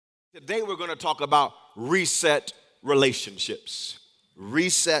Today we're going to talk about reset relationships.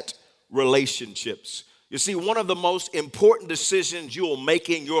 Reset relationships. You see, one of the most important decisions you'll make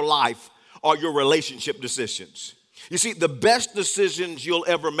in your life are your relationship decisions. You see, the best decisions you'll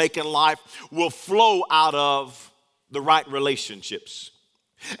ever make in life will flow out of the right relationships.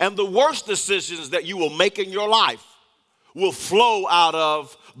 And the worst decisions that you will make in your life will flow out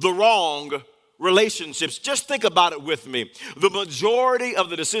of the wrong relationships. Just think about it with me. The majority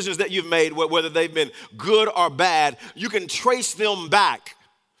of the decisions that you've made, whether they've been good or bad, you can trace them back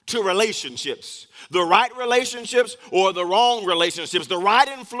to relationships. The right relationships or the wrong relationships, the right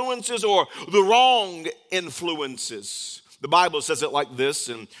influences or the wrong influences. The Bible says it like this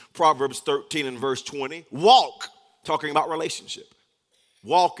in Proverbs 13 and verse 20. Walk, talking about relationship.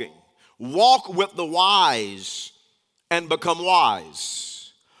 Walking. Walk with the wise and become wise.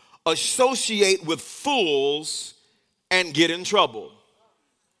 Associate with fools and get in trouble.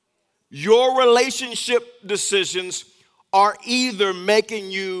 Your relationship decisions are either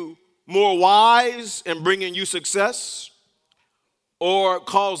making you more wise and bringing you success, or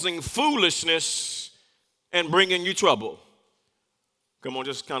causing foolishness and bringing you trouble. Come on,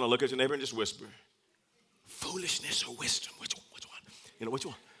 just kind of look at your neighbor and just whisper. Foolishness or wisdom? Which one? You know, which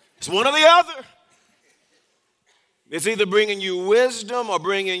one? It's one or the other. It's either bringing you wisdom or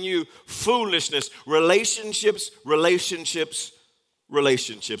bringing you foolishness. Relationships.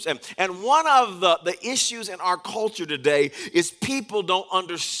 And one of the issues in our culture today is people don't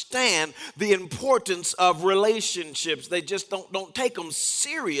understand the importance of relationships. They just don't take them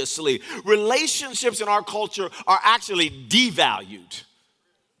seriously. Relationships in our culture are actually devalued.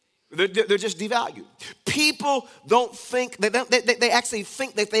 They're just devalued. People don't think, they actually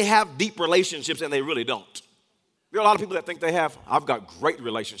think that they have deep relationships, and they really don't. There are a lot of people that think I've got great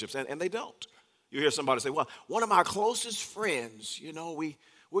relationships, and they don't. You hear somebody say, well, one of my closest friends,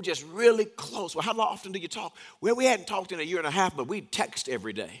 we're just really close. Well, how often do you talk? Well, we hadn't talked in a year and a half, but we text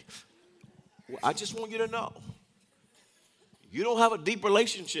every day. Well, I just want you to know, you don't have a deep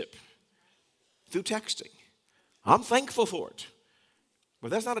relationship through texting. I'm thankful for it,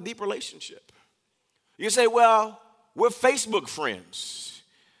 but that's not a deep relationship. You say, well, we're Facebook friends.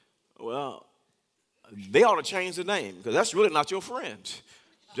 Well, they ought to change the name, because that's really not your friend.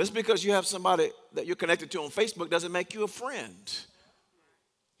 Just because you have somebody that you're connected to on Facebook doesn't make you a friend.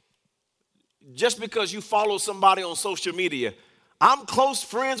 Just because you follow somebody on social media, I'm close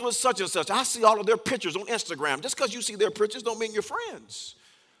friends with such and such. I see all of their pictures on Instagram. Just because you see their pictures don't mean you're friends.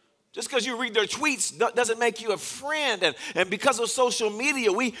 Just because you read their tweets doesn't make you a friend. And because of social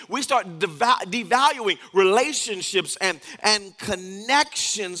media, we start devaluing relationships and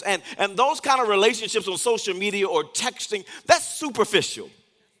connections. And those kind of relationships on social media or texting, that's superficial.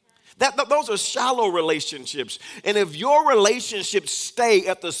 Those are shallow relationships. And if your relationships stay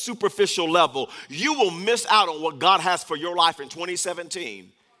at the superficial level, you will miss out on what God has for your life in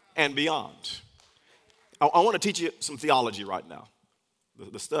 2017 and beyond. I want to teach you some theology right now.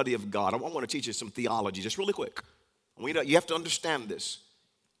 The study of God. I want to teach you some theology just really quick. You have to understand this.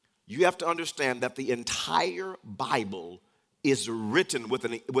 You have to understand that the entire Bible is written with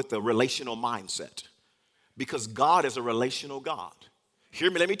a relational mindset, because God is a relational God.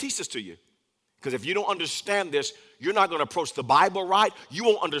 Hear me, let me teach this to you. Because if you don't understand this, you're not going to approach the Bible right. You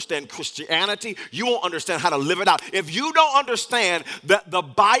won't understand Christianity. You won't understand how to live it out. If you don't understand that the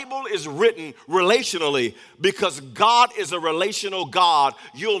Bible is written relationally, because God is a relational God,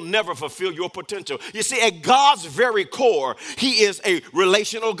 you'll never fulfill your potential. You see, at God's very core, He is a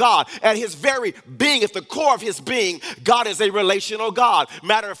relational God. At His very being, at the core of His being, God is a relational God.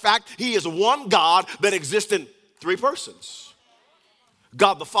 Matter of fact, He is one God that exists in three persons.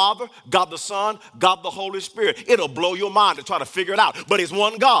 God the Father, God the Son, God the Holy Spirit. It'll blow your mind to try to figure it out. But it's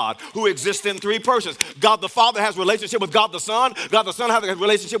one God who exists in three persons. God the Father has a relationship with God the Son. God the Son has a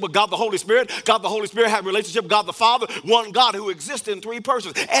relationship with God the Holy Spirit. God the Holy Spirit has a relationship with God the Father. One God who exists in three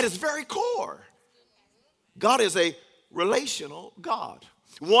persons. At its very core, God is a relational God.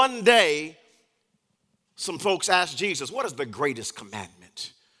 One day, some folks asked Jesus, what is the greatest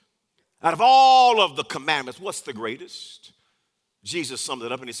commandment? Out of all of the commandments, what's the greatest? Jesus summed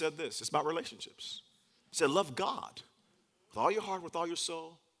it up and He said this. It's about relationships. He said, love God with all your heart, with all your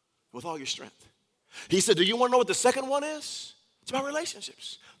soul, with all your strength. He said, do you want to know what the second one is? It's about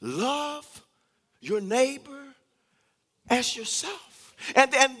relationships. Love your neighbor as yourself.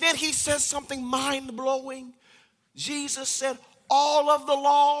 And then He says something mind-blowing. Jesus said, all of the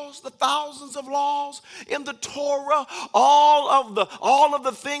laws, the thousands of laws in the Torah, all of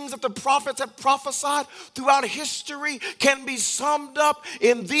the things that the prophets have prophesied throughout history can be summed up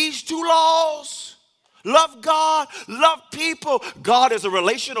in these two laws. Love God, love people. God is a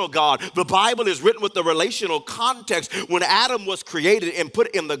relational God. The Bible is written with the relational context. When Adam was created and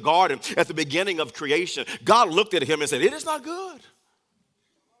put in the garden at the beginning of creation, God looked at him and said, it is not good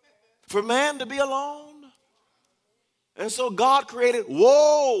for man to be alone. And so God created,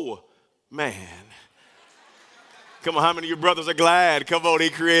 whoa, man. Come on, how many of your brothers are glad? Come on, he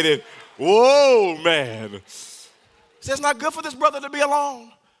created, whoa, man. He says it's not good for this brother to be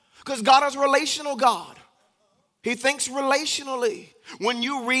alone. Because God is a relational God. He thinks relationally. When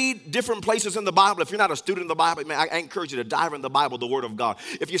you read different places in the Bible, if you're not a student of the Bible, man, I encourage you to dive in the Bible, the Word of God.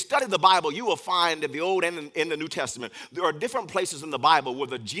 If you study the Bible, you will find in the Old and in the New Testament, there are different places in the Bible where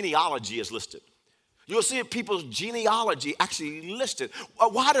the genealogy is listed. You'll see people's genealogy actually listed.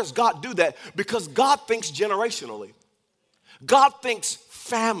 Why does God do that? Because God thinks generationally. God thinks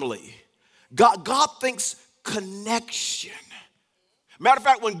family. God thinks connection. Matter of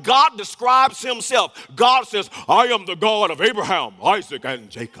fact, when God describes himself, God says, I am the God of Abraham, Isaac, and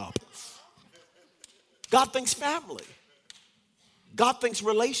Jacob. God thinks family. God thinks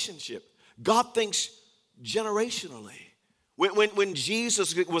relationship. God thinks generationally. When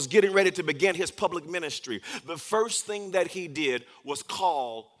Jesus was getting ready to begin his public ministry, the first thing that he did was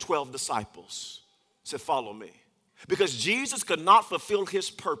call 12 disciples. He said, follow me. Because Jesus could not fulfill his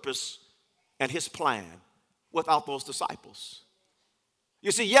purpose and his plan without those disciples. You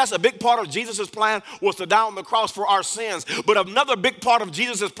see, yes, a big part of Jesus' plan was to die on the cross for our sins, but another big part of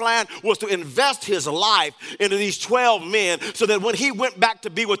Jesus' plan was to invest his life into these 12 men so that when he went back to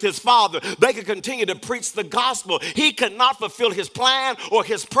be with his Father, they could continue to preach the gospel. He could not fulfill his plan or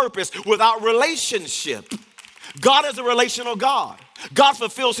his purpose without relationship. God is a relational God. God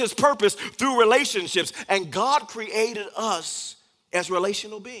fulfills his purpose through relationships, and God created us as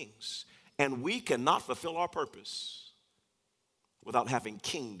relational beings, and we cannot fulfill our purpose without having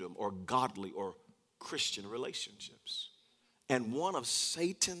kingdom or godly or Christian relationships. And one of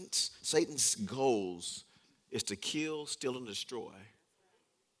Satan's goals is to kill, steal, and destroy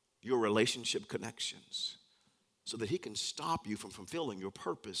your relationship connections so that he can stop you from fulfilling your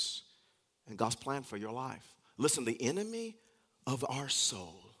purpose and God's plan for your life. Listen, the enemy of our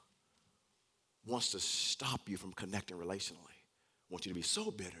soul wants to stop you from connecting relationally. Wants you to be so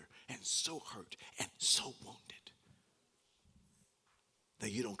bitter and so hurt and so wounded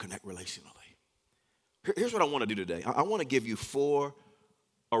that you don't connect relationally. Here's what I want to do today. I want to give you 4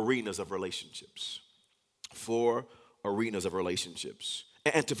 arenas of relationships. 4 arenas of relationships.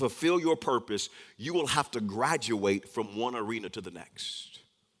 And to fulfill your purpose, you will have to graduate from one arena to the next.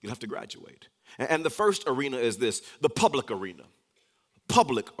 You'll have to graduate. And the first arena is this, the public arena.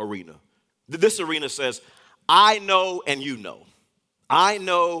 Public arena. This arena says, I know and you know. I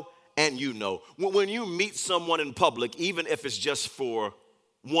know and you know. When you meet someone in public, even if it's just for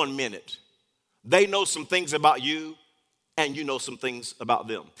 1 minute, they know some things about you and you know some things about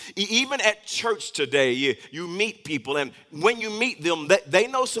them. Even at church today, you meet people, and when you meet them, they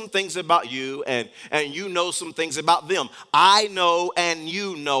know some things about you and you know some things about them. I know and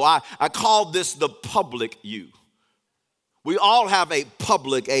you know. I call this the public you. We all have a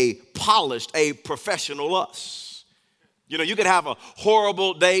public, a polished, a professional us. You know, you could have a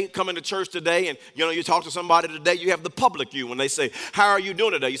horrible day coming to church today, and, you know, you talk to somebody today, you have the public you. When they say, how are you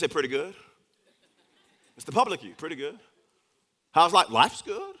doing today? You say, pretty good. It's the public you, pretty good. How's life? Life's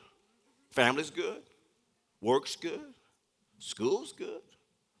good. Family's good. Work's good. School's good.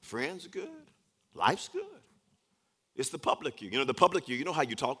 Friends are good. Life's good. It's the public you. You know, the public you know how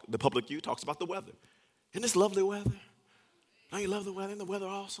you talk? The public you talks about the weather. Isn't this lovely weather? Don't you love the weather? Isn't the weather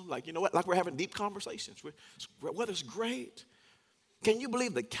awesome? Like, you know what? Like we're having deep conversations. Weather's great. Can you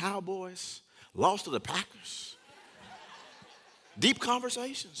believe the Cowboys lost to the Packers? Deep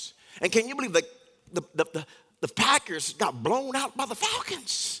conversations. And can you believe the Packers got blown out by the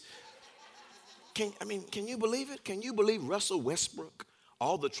Falcons? Can you believe it? Can you believe Russell Westbrook,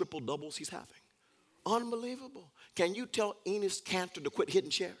 all the triple doubles he's having? Unbelievable. Can you tell Enes Kanter to quit hitting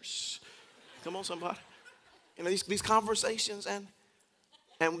chairs? Come on, somebody. You know, these conversations, and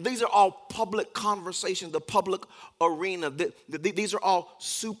these are all public conversations, the public arena. These are all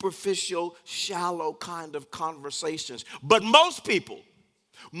superficial, shallow kind of conversations. But most people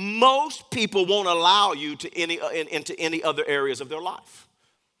won't allow you into any other areas of their life.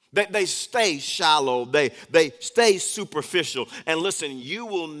 They stay shallow, they stay superficial. And listen, you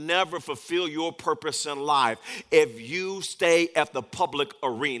will never fulfill your purpose in life if you stay at the public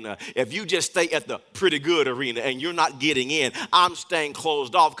arena. If you just stay at the pretty good arena and you're not getting in, I'm staying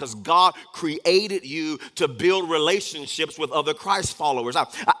closed off, because God created you to build relationships with other Christ followers.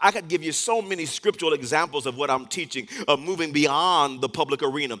 I could give you so many scriptural examples of what I'm teaching, of moving beyond the public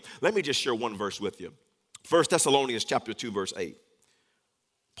arena. Let me just share one verse with you. 1 Thessalonians chapter 2, verse 8.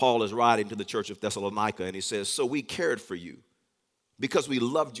 Paul is writing to the church of Thessalonica, and he says, so we cared for you because we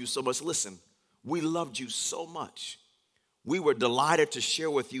loved you so much. Listen, we loved you so much. We were delighted to share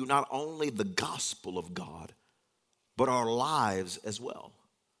with you not only the gospel of God, but our lives as well.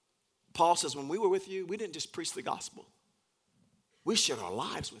 Paul says, when we were with you, we didn't just preach the gospel. We shared our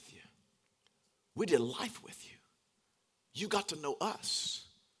lives with you. We did life with you. You got to know us.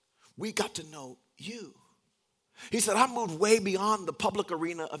 We got to know you. He said, I moved way beyond the public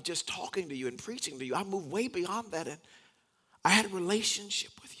arena of just talking to you and preaching to you. I moved way beyond that, and I had a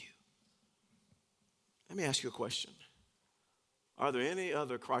relationship with you. Let me ask you a question. Are there any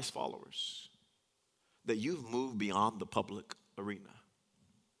other Christ followers that you've moved beyond the public arena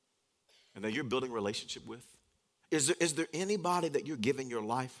and that you're building a relationship with? Is there anybody that you're giving your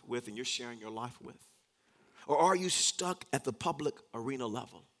life with and you're sharing your life with? Or are you stuck at the public arena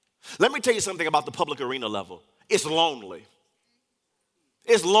level? Let me tell you something about the public arena level. It's lonely.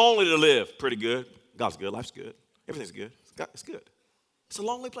 It's lonely to live. Pretty good. God's good. Life's good. Everything's good. It's good. It's a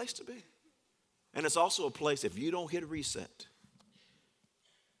lonely place to be. And it's also a place, if you don't hit reset,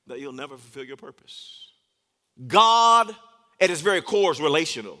 that you'll never fulfill your purpose. God, at his very core, is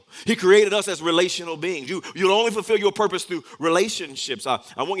relational. He created us as relational beings. You'll only fulfill your purpose through relationships. I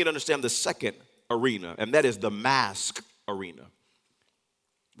want you to understand the second arena, and that is the mask arena.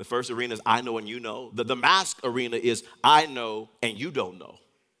 The first arena is I know and you know. The mask arena is I know and you don't know.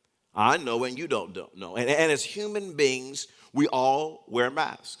 I know and you don't know. And as human beings, we all wear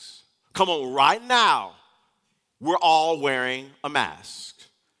masks. Come on, right now, we're all wearing a mask.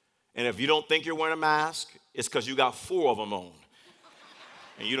 And if you don't think you're wearing a mask, it's because you got 4 of them on.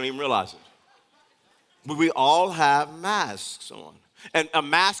 And you don't even realize it. But we all have masks on. And a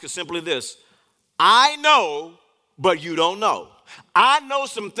mask is simply this. I know, but you don't know. I know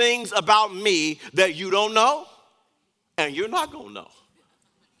some things about me that you don't know, and you're not going to know.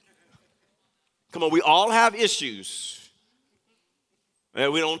 Come on, we all have issues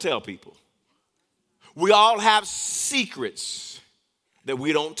that we don't tell people. We all have secrets that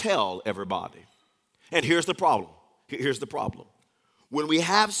we don't tell everybody. And here's the problem. Here's the problem. When we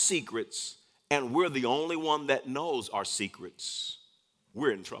have secrets and we're the only one that knows our secrets,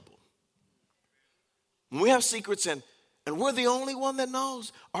 we're in trouble. When we have secrets and we're the only one that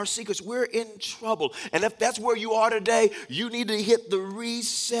knows our secrets, we're in trouble. And if that's where you are today, you need to hit the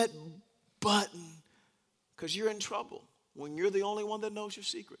reset button because you're in trouble when you're the only one that knows your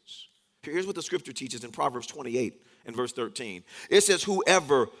secrets. Here's what the scripture teaches in Proverbs 28 and verse 13. It says,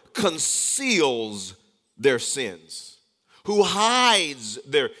 whoever conceals their sins, who hides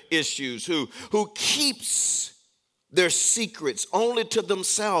their issues, who keeps their secrets only to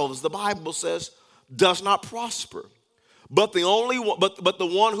themselves, the Bible says, does not prosper. But the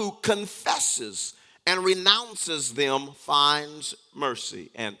one who confesses and renounces them finds mercy.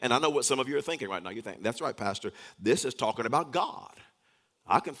 And I know what some of you are thinking right now. You think, that's right, Pastor. This is talking about God.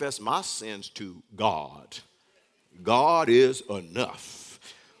 I confess my sins to God. God is enough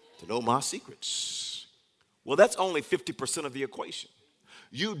to know my secrets. Well, that's only 50% of the equation.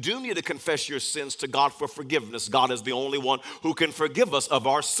 You do need to confess your sins to God for forgiveness. God is the only one who can forgive us of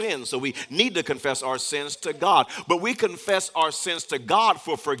our sins. So we need to confess our sins to God. But we confess our sins to God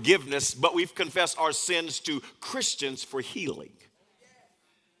for forgiveness, but we've confessed our sins to Christians for healing.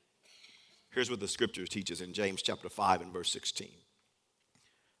 Here's what the scripture teaches in James chapter 5 and verse 16.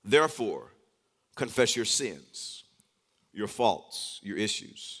 Therefore, confess your sins, your faults, your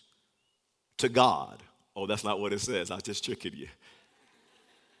issues to God. Oh, that's not what it says. I just tricking you.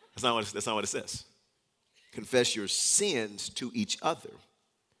 That's not what it says. Confess your sins to each other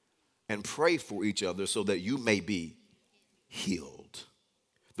and pray for each other so that you may be healed.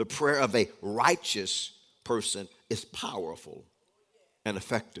 The prayer of a righteous person is powerful and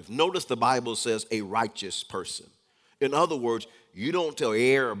effective. Notice the Bible says a righteous person. In other words, you don't tell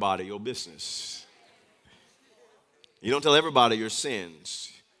everybody your business. You don't tell everybody your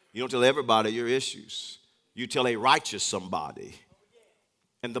sins. You don't tell everybody your issues. You tell a righteous somebody.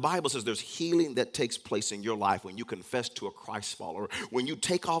 And the Bible says there's healing that takes place in your life when you confess to a Christ follower, when you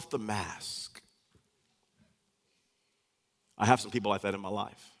take off the mask. I have some people like that in my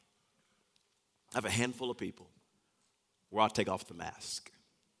life. I have a handful of people where I take off the mask.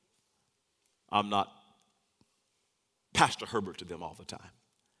 I'm not Pastor Herbert to them all the time.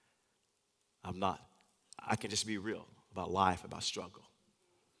 I'm not. I can just be real about life, about struggle,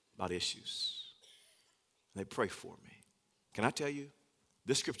 about issues. And they pray for me. Can I tell you?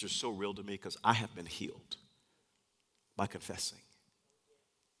 This scripture is so real to me because I have been healed by confessing,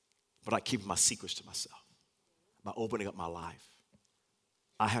 but I keep my secrets to myself. By opening up my life,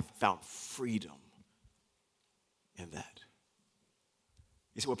 I have found freedom in that.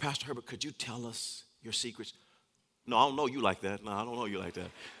 You say, well, Pastor Herbert, could you tell us your secrets? No, I don't know you like that. No, I don't know you like that.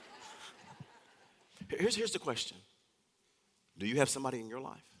 Here's the question. Do you have somebody in your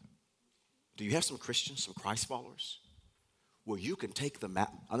life? Do you have some Christians, some Christ followers, where you can take the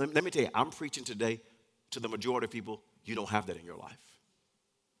map? Let me tell you, I'm preaching today to the majority of people. You don't have that in your life.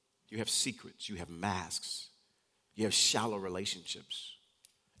 You have secrets. You have masks. You have shallow relationships.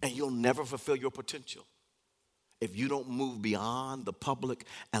 And you'll never fulfill your potential if you don't move beyond the public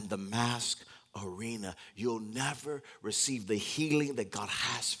and the mask arena. You'll never receive the healing that God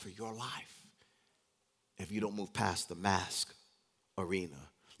has for your life if you don't move past the mask arena.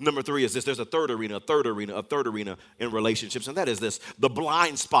 Number 3 is this. There's a third arena in relationships, and that is this, the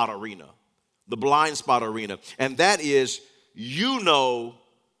blind spot arena. The blind spot arena. And that is, you know,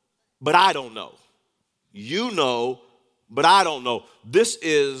 but I don't know. You know, but I don't know. This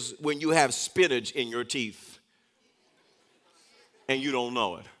is when you have spinach in your teeth and you don't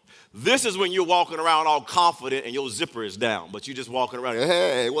know it. This is when you're walking around all confident and your zipper is down, but you're just walking around,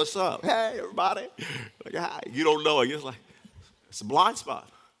 hey, what's up? Hey, everybody. Like, hi. You don't know it. You're just like, it's a blind spot.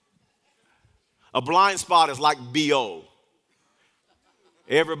 A blind spot is like B.O.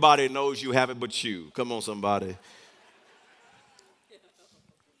 Everybody knows you have it but you. Come on, somebody.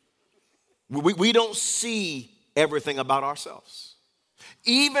 We don't see everything about ourselves.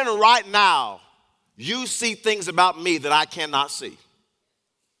 Even right now, you see things about me that I cannot see.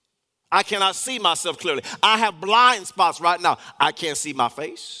 I cannot see myself clearly. I have blind spots right now. I can't see my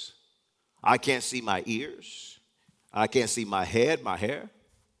face. I can't see my ears. I can't see my head, my hair.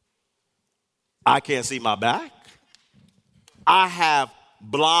 I can't see my back. I have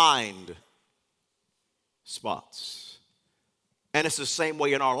blind spots. And it's the same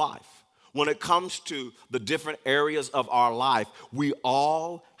way in our life. When it comes to the different areas of our life, we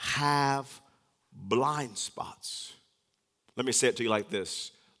all have blind spots. Let me say it to you like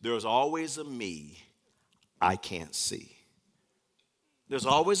this. There's always a me I can't see. There's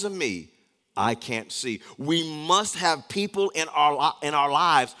always a me I can't see. We must have people in our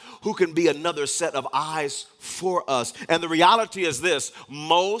lives who can be another set of eyes for us. And the reality is this,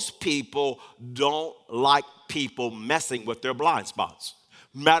 most people don't like people messing with their blind spots.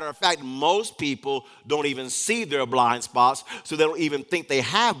 Matter of fact, most people don't even see their blind spots, so they don't even think they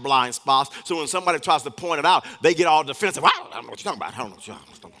have blind spots. So when somebody tries to point it out, they get all defensive. I don't know what you're talking about. I don't know what you're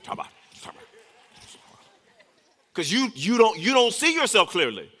talking about. Because you don't see yourself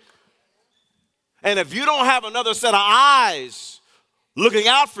clearly. And if you don't have another set of eyes looking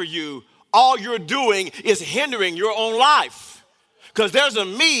out for you, all you're doing is hindering your own life. Because there's a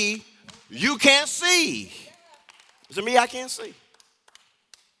me you can't see. There's a me I can't see.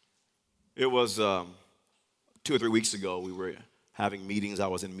 It was 2 or 3 weeks ago, we were having meetings. I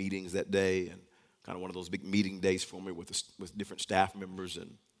was in meetings that day, and kind of one of those big meeting days for me with different staff members.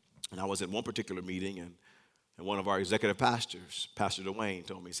 And I was in one particular meeting, and one of our executive pastors, Pastor Dwayne,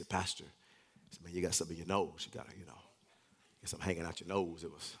 told me, he said, Pastor, he said, man, you got something in your nose. You got something hanging out your nose.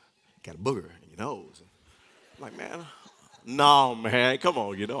 You got a booger in your nose. And I'm like, man, no, man, come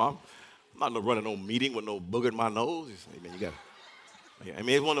on, I'm not running no meeting with no booger in my nose. He said, hey, man, you got I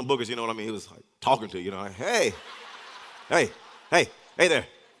mean, it's one of them boogers, you know what I mean? He was like talking to you, like, hey there.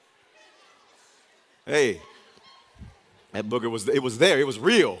 Hey. That booger was there. It was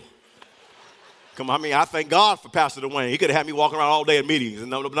real. Come on, I mean, I thank God for Pastor Dwayne. He could have had me walking around all day in meetings and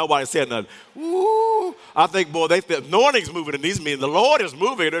nobody said nothing. Ooh, I think, boy, the anointing's moving in these meetings. The Lord is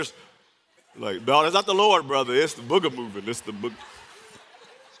moving. There's like, no, it's not the Lord, brother. It's the booger moving. It's the booger.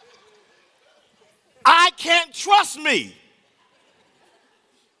 I can't trust me.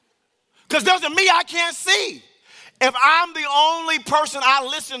 Because there's a me I can't see. If I'm the only person I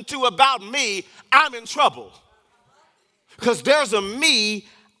listen to about me, I'm in trouble. Because there's a me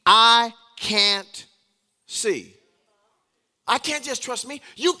I can't see. I can't just trust me.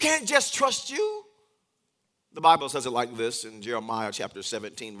 You can't just trust you. The Bible says it like this in Jeremiah chapter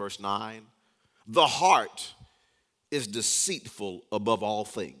 17, verse 9. The heart is deceitful above all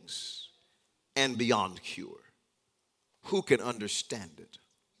things and beyond cure. Who can understand it?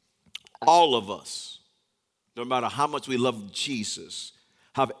 All of us, no matter how much we love Jesus,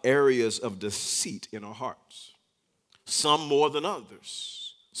 have areas of deceit in our hearts. Some more than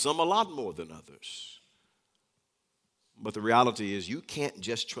others. Some a lot more than others. But the reality is you can't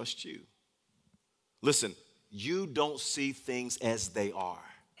just trust you. Listen, you don't see things as they are.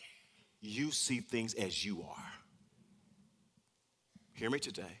 You see things as you are. Hear me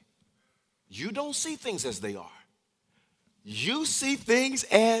today. You don't see things as they are. You see things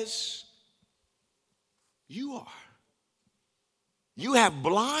as you are. You have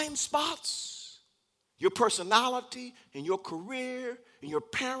blind spots. your personality, in your career, in your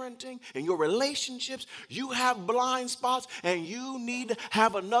parenting, in your relationships, you have blind spots, and you need to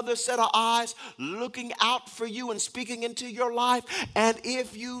have another set of eyes looking out for you and speaking into your life. And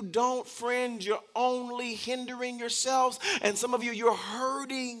if you don't, friends, you're only hindering yourselves, and some of you, you're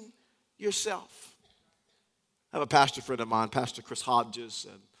hurting yourself. I have a pastor friend of mine, Pastor Chris Hodges,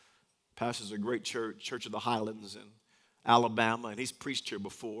 and pastors a great church, Church of the Highlands in Alabama, and he's preached here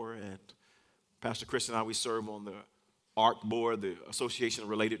before. And Pastor Chris and I, we serve on the ARC board, the Association of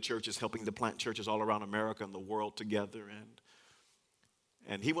Related Churches, helping to plant churches all around America and the world together.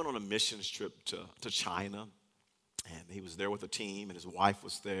 And he went on a missions trip to China, and he was there with a team, and his wife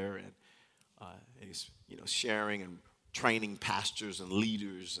was there, and he's sharing and training pastors and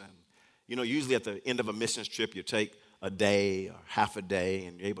leaders. And usually at the end of a missions trip, you take a day or half a day,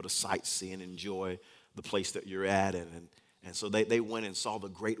 and you're able to sightsee and enjoy the place that you're at. And so they went and saw the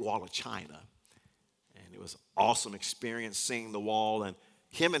Great Wall of China. And it was an awesome experience seeing the wall. And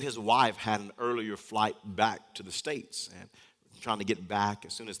him and his wife had an earlier flight back to the States and trying to get back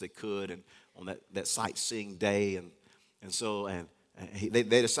as soon as they could and on that sightseeing day. And so they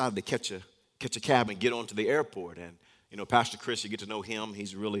decided to catch a cab and get onto the airport. And Pastor Chris, you get to know him.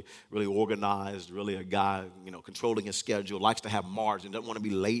 He's really, really organized, really a guy, controlling his schedule, likes to have margin, doesn't want to be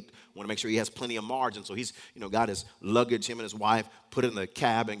late, want to make sure he has plenty of margin. So he's, got his luggage, him and his wife, put in the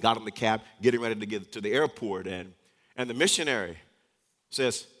cab and got in the cab, getting ready to get to the airport. And the missionary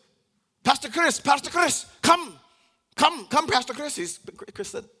says, Pastor Chris, come, Pastor Chris. Chris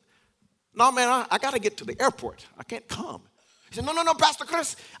said, no, man, I got to get to the airport. I can't come. He said, no, Pastor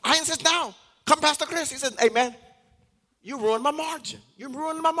Chris, I insist now. Come, Pastor Chris. He said, hey, man. You ruined my margin. You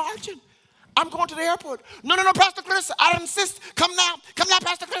ruined my margin. I'm going to the airport. No, Pastor Chris, I insist. Come now,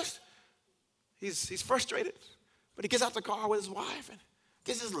 Pastor Chris. He's frustrated, but he gets out the car with his wife and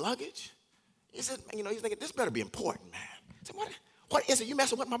gets his luggage. He said, he's thinking, this better be important, man. He said, what is it? You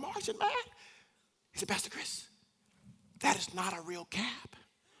messing with my margin, man? He said, Pastor Chris, that is not a real cab.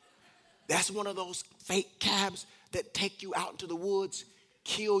 That's one of those fake cabs that take you out into the woods,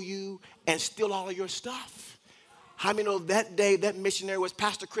 kill you, and steal all of your stuff. How many know that day that missionary was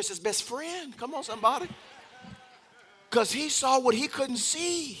Pastor Chris's best friend? Come on, somebody. Because he saw what he couldn't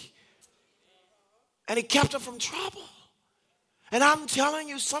see. And he kept him from trouble. And I'm telling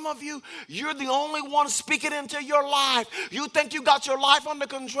you, some of you, you're the only one speaking into your life. You think you got your life under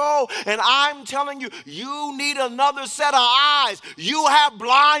control. And I'm telling you, you need another set of eyes. You have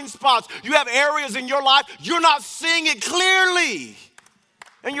blind spots. You have areas in your life, you're not seeing it clearly.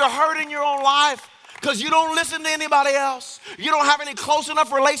 And you're hurting your own life. Because you don't listen to anybody else. You don't have any close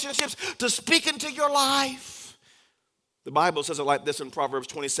enough relationships to speak into your life. The Bible says it like this in Proverbs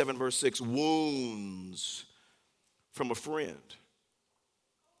 27, verse 6. Wounds from a friend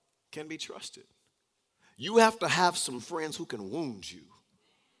can be trusted. You have to have some friends who can wound you.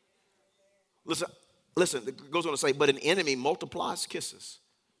 Listen, it goes on to say, but an enemy multiplies kisses.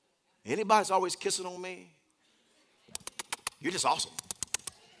 Anybody's always kissing on me, you're just awesome.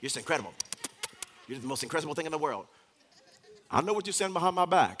 You're just incredible. You're the most incredible thing in the world. I know what you're saying behind my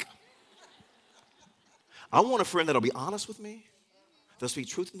back. I want a friend that'll be honest with me, that'll speak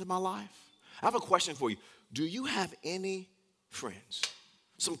truth into my life. I have a question for you. Do you have any friends,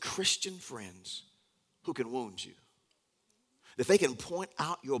 some Christian friends, who can wound you? That they can point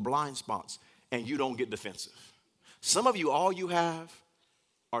out your blind spots and you don't get defensive. Some of you, all you have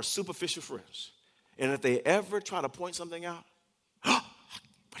are superficial friends. And if they ever try to point something out, what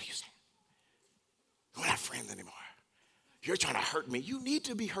are you saying? We're not friends anymore. You're trying to hurt me. You need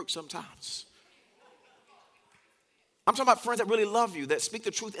to be hurt sometimes. I'm talking about friends that really love you, that speak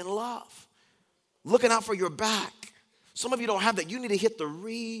the truth in love, looking out for your back. Some of you don't have that. You need to hit the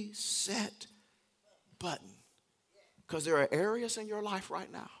reset button because there are areas in your life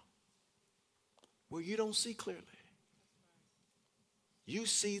right now where you don't see clearly. You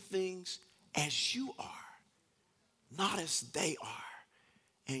see things as you are, not as they are.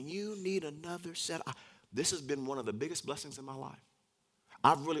 And you need another set. This has been one of the biggest blessings in my life.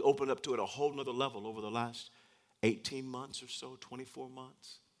 I've really opened up to it a whole nother level over the last 18 months or so, 24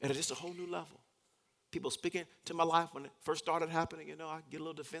 months. And it's just a whole new level. People speaking to my life when it first started happening, I get a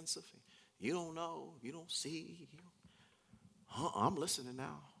little defensive. You don't know, you don't see. I'm listening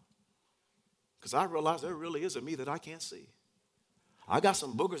now. Because I realize there really is a me that I can't see. I got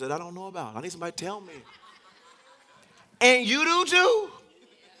some boogers that I don't know about. I need somebody to tell me. And you do too.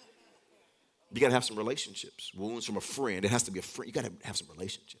 You got to have some relationships. Wounds from a friend. It has to be a friend. You got to have some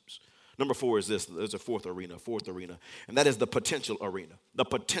relationships. Number 4 is this. There's a fourth arena. And that is the potential arena. The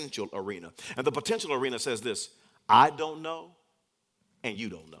potential arena. And the potential arena says this. I don't know and you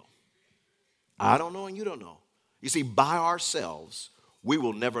don't know. I don't know and you don't know. You see, by ourselves, we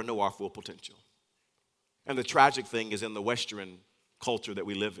will never know our full potential. And the tragic thing is in the Western culture that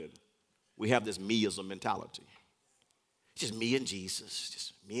we live in, we have this meism mentality. It's just me and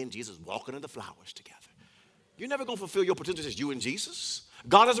Jesus, walking in the flowers together. You're never going to fulfill your potential just you and Jesus.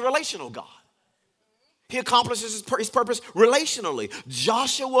 God is a relational God. He accomplishes his purpose relationally.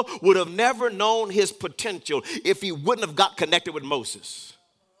 Joshua would have never known his potential if he wouldn't have got connected with Moses.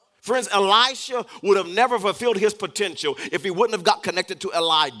 Friends, Elisha would have never fulfilled his potential if he wouldn't have got connected to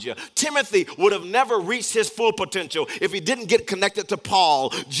Elijah. Timothy would have never reached his full potential if he didn't get connected to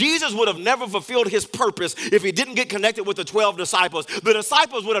Paul. Jesus would have never fulfilled his purpose if he didn't get connected with the 12 disciples. The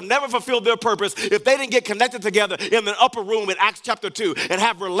disciples would have never fulfilled their purpose if they didn't get connected together in the upper room in Acts chapter 2 and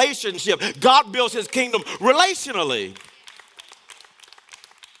have relationship. God builds his kingdom relationally.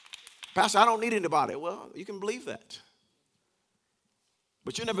 Pastor, I don't need anybody. Well, you can believe that.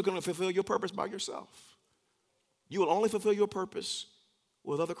 But you're never going to fulfill your purpose by yourself. You will only fulfill your purpose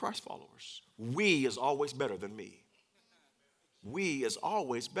with other Christ followers. We is always better than me. We is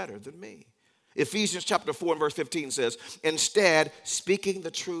always better than me. Ephesians chapter 4 and verse 15 says, instead, speaking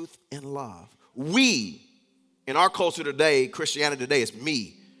the truth in love. We, in our culture today, Christianity today is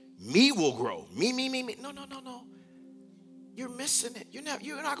me. Me will grow. Me. No. You're missing it.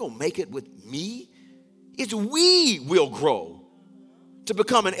 You're not going to make it with me. It's we will grow to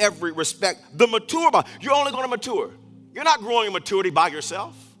become in every respect the mature body. You're only going to mature. You're not growing in maturity by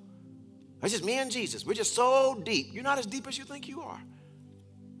yourself. It's just me and Jesus. We're just so deep. You're not as deep as you think you are.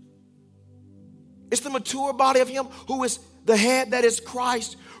 It's the mature body of him who is the head, that is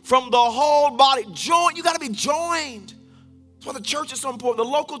Christ, from the whole body. You got to be joined. That's why the church is so important.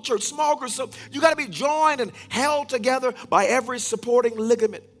 The local church, small groups, you got to be joined and held together by every supporting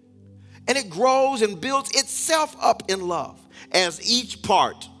ligament. And it grows and builds itself up in love as each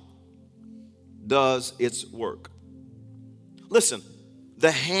part does its work. Listen,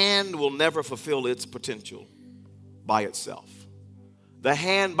 the hand will never fulfill its potential by itself. The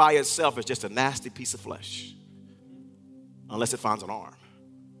hand by itself is just a nasty piece of flesh, unless it finds an arm.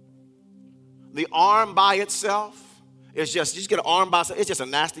 The arm by itself is just, you just get an arm by itself, it's just a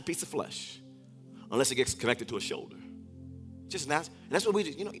nasty piece of flesh, unless it gets connected to a shoulder. Just nasty. And that's what we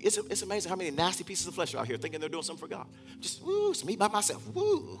do. You know, it's amazing how many nasty pieces of flesh are out here thinking they're doing something for God. Just, it's me by myself.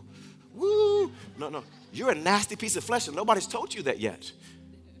 Woo. No. You're a nasty piece of flesh and nobody's told you that yet.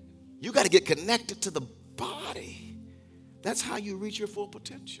 You got to get connected to the body. That's how you reach your full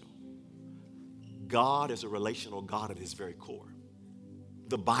potential. God is a relational God at his very core.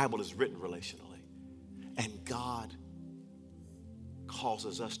 The Bible is written relationally. And God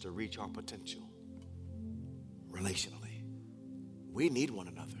causes us to reach our potential relationally. We need one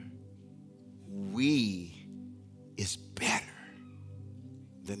another. We is better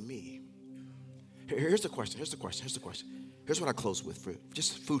than me. Here's the question. Here's what I close with for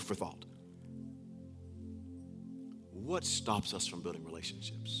just food for thought. What stops us from building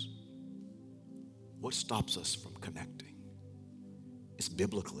relationships? What stops us from connecting? It's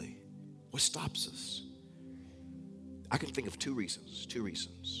biblically. What stops us? I can think of two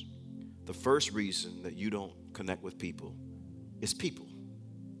reasons. The first reason that you don't connect with people is people.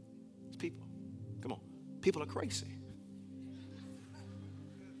 It's people. Come on. People are crazy.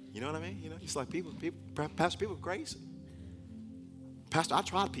 You know what I mean? You know, it's like people, Pastor, people are crazy. Pastor, I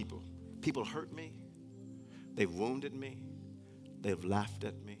tried people. People hurt me. They've wounded me. They've laughed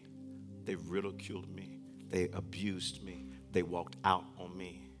at me. They've ridiculed me. They abused me. They walked out on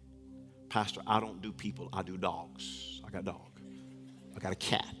me. Pastor, I don't do people. I do dogs. I got a dog. I got a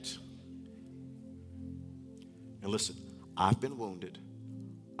cat. And listen, I've been wounded.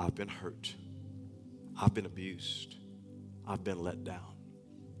 I've been hurt. I've been abused. I've been let down.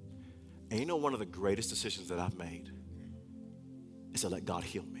 And you know one of the greatest decisions that I've made is to let God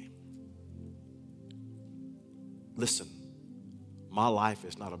heal me. Listen, my life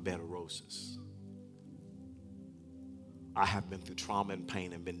is not a bed of roses. I have been through trauma and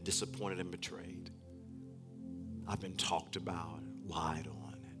pain and been disappointed and betrayed. I've been talked about, lied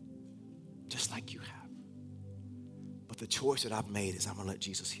on, just like you have. But the choice that I've made is I'm going to let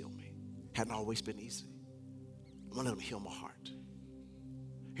Jesus heal me. Hadn't always been easy. I'm going to let him heal my heart.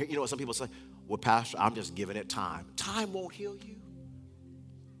 You know what some people say? Well, Pastor, I'm just giving it time. Time won't heal you.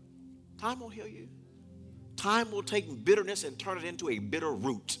 Time won't heal you. Time will take bitterness and turn it into a bitter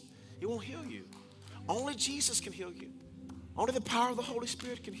root. It won't heal you. Only Jesus can heal you. Only the power of the Holy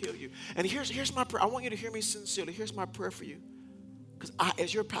Spirit can heal you. And here's my prayer. I want you to hear me sincerely. Here's my prayer for you. Because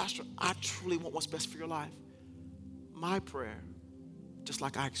as your pastor, I truly want what's best for your life. My prayer, just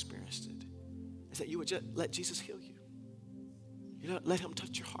like I experienced it, is that you would just let Jesus heal you. You know, let him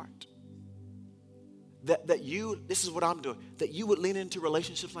touch your heart. that you, this is what I'm doing, that you would lean into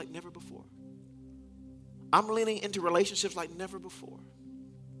relationships like never before. I'm leaning into relationships like never before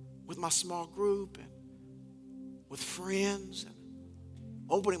with my small group and with friends and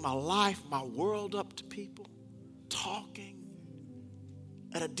opening my life, my world up to people, talking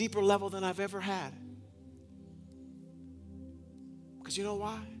at a deeper level than I've ever had. Because you know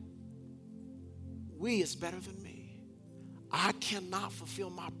why? We is better than me. I cannot fulfill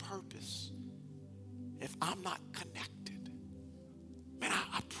my purpose if I'm not connected. Man,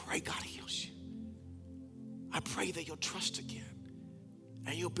 I pray God heals you. I pray that you'll trust again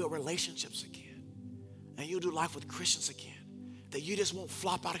and you'll build relationships again and you'll do life with Christians again. That you just won't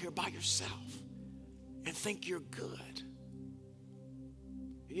flop out of here by yourself and think you're good.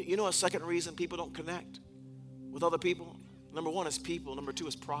 You know a second reason people don't connect with other people? Number one is people. Number two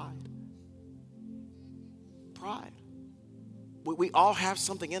is pride. Pride. We all have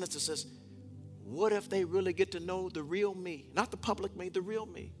something in us that says, what if they really get to know the real me? Not the public me, the real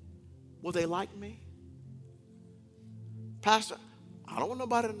me. Will they like me? Pastor, I don't want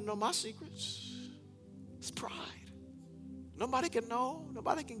nobody to know my secrets. It's pride. Nobody can know.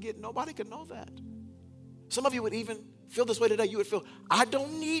 Nobody can know that. Some of you would even feel this way today. You would feel, I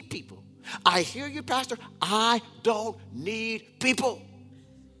don't need people. I hear you, Pastor. I don't need people.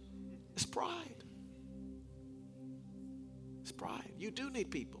 It's pride. It's pride. You do need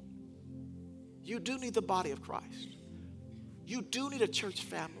people. You do need the body of Christ. You do need a church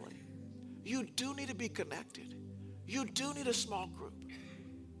family. You do need to be connected. You do need a small group.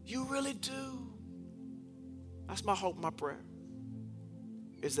 You really do. That's my hope, my prayer,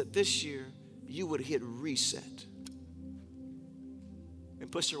 is that this year you would hit reset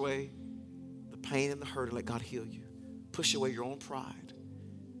and push away the pain and the hurt and let God heal you. Push away your own pride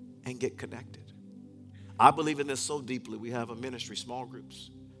and get connected. I believe in this so deeply. We have a ministry, small groups,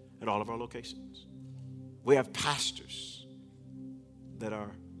 at all of our locations. We have pastors that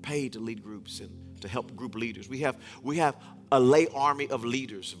are paid to lead groups and to help group leaders. We have a lay army of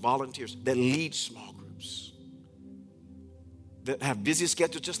leaders, volunteers that lead small groups, that have busy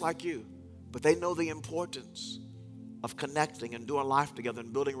schedules just like you, but they know the importance of connecting and doing life together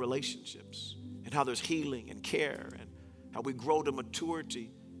and building relationships and how there's healing and care and how we grow to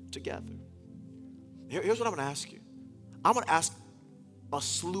maturity together. Here's what I'm going to ask you. I'm going to ask a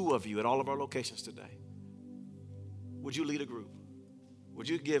slew of you at all of our locations today. Would you lead a group? Would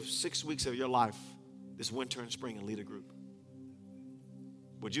you give 6 weeks of your life this winter and spring and lead a group?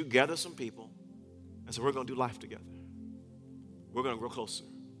 Would you gather some people and say, we're going to do life together? We're going to grow closer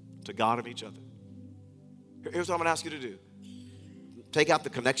to God and each other. Here's what I'm going to ask you to do. Take out the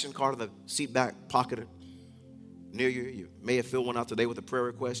connection card in the seat back pocket near you. You may have filled one out today with a prayer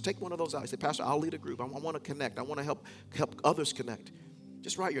request. Take one of those out. Say, Pastor, I'll lead a group. I want to connect. I want to help others connect.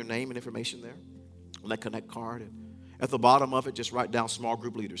 Just write your name and information there on that connect card. And at the bottom of it, just write down small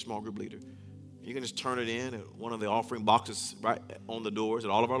group leader, small group leader. You can just turn it in at one of the offering boxes right on the doors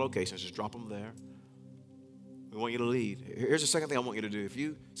at all of our locations. Just drop them there. We want you to lead. Here's the second thing I want you to do. If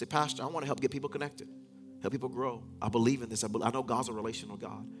you say, Pastor, I want to help get people connected, help people grow. I believe in this. I know God's a relational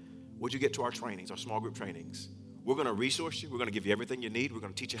God. Would you get to our trainings, our small group trainings? We're going to resource you. We're going to give you everything you need. We're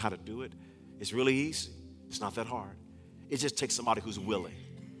going to teach you how to do it. It's really easy. It's not that hard. It just takes somebody who's willing,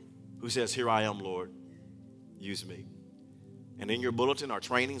 who says, here I am, Lord. Use me. And in your bulletin, our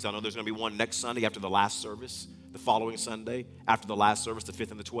trainings, I know there's going to be one next Sunday after the last service, the following Sunday after the last service, the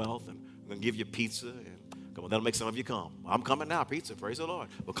 5th and the 12th. And we're going to give you pizza. And come on, that'll make some of you come. I'm coming now, pizza, praise the Lord.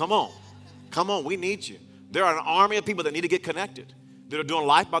 Well, come on. Come on, we need you. There are an army of people that need to get connected, that are doing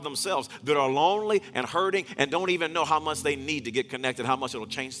life by themselves, that are lonely and hurting and don't even know how much they need to get connected, how much it'll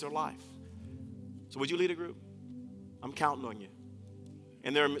change their life. So would you lead a group? I'm counting on you.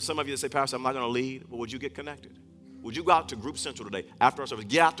 And there are some of you that say, Pastor, I'm not going to lead. Well, would you get connected? Would you go out to Group Central today after our service?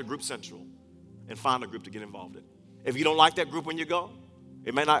 Get out to Group Central and find a group to get involved in. If you don't like that group when you go,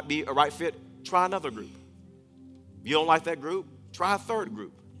 it may not be a right fit, try another group. If you don't like that group, try a third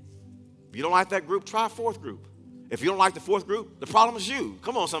group. If you don't like that group, try a fourth group. If you don't like the fourth group, the problem is you.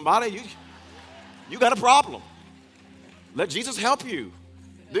 Come on, somebody. You got a problem. Let Jesus help you.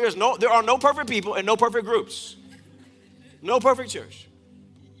 There are no perfect people and no perfect groups. No perfect church.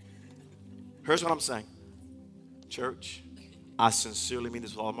 Here's what I'm saying. Church, I sincerely mean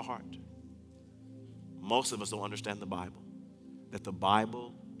this with all of my heart. Most of us don't understand the Bible, that the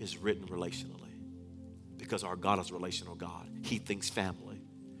Bible is written relationally because our God is a relational God. He thinks family.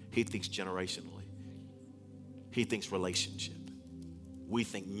 He thinks generationally. He thinks relationship. We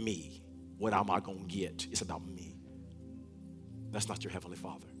think me. What am I going to get? It's about me. That's not your Heavenly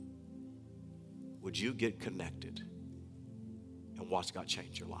Father. Would you get connected and watch God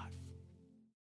change your life?